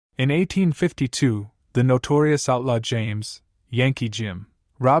In 1852, the notorious outlaw James, Yankee Jim,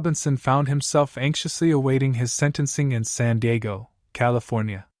 Robinson found himself anxiously awaiting his sentencing in San Diego,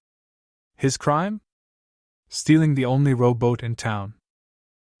 California. His crime? Stealing the only rowboat in town.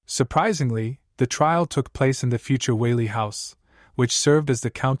 Surprisingly, the trial took place in the future Whaley House, which served as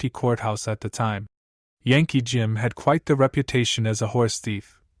the county courthouse at the time. Yankee Jim had quite the reputation as a horse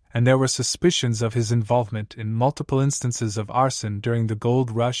thief, and there were suspicions of his involvement in multiple instances of arson during the gold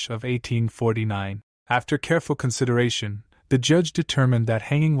rush of 1849. After careful consideration, the judge determined that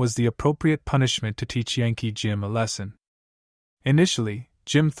hanging was the appropriate punishment to teach Yankee Jim a lesson. Initially,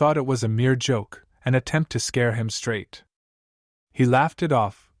 Jim thought it was a mere joke, an attempt to scare him straight. He laughed it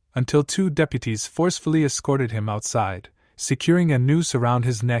off, until two deputies forcefully escorted him outside, securing a noose around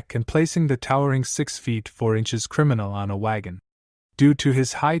his neck and placing the towering 6 feet 4 inches criminal on a wagon. Due to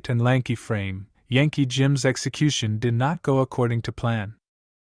his height and lanky frame, Yankee Jim's execution did not go according to plan.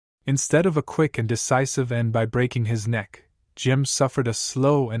 Instead of a quick and decisive end by breaking his neck, Jim suffered a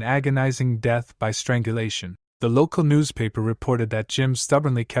slow and agonizing death by strangulation. The local newspaper reported that Jim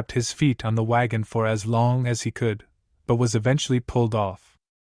stubbornly kept his feet on the wagon for as long as he could, but was eventually pulled off.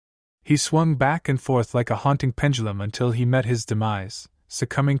 He swung back and forth like a haunting pendulum until he met his demise,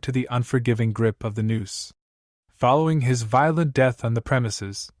 succumbing to the unforgiving grip of the noose. Following his violent death on the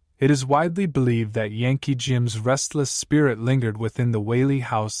premises, it is widely believed that Yankee Jim's restless spirit lingered within the Whaley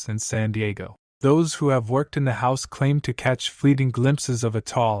House in San Diego. Those who have worked in the house claim to catch fleeting glimpses of a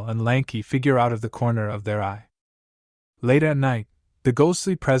tall and lanky figure out of the corner of their eye. Late at night, the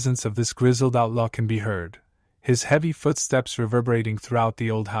ghostly presence of this grizzled outlaw can be heard, his heavy footsteps reverberating throughout the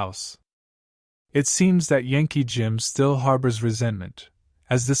old house. It seems that Yankee Jim still harbors resentment,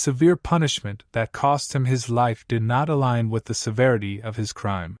 as the severe punishment that cost him his life did not align with the severity of his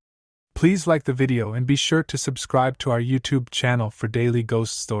crime. Please like the video and be sure to subscribe to our YouTube channel for daily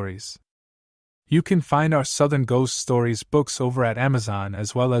ghost stories. You can find our Southern Ghost Stories books over at Amazon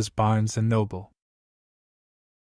as well as Barnes & Noble.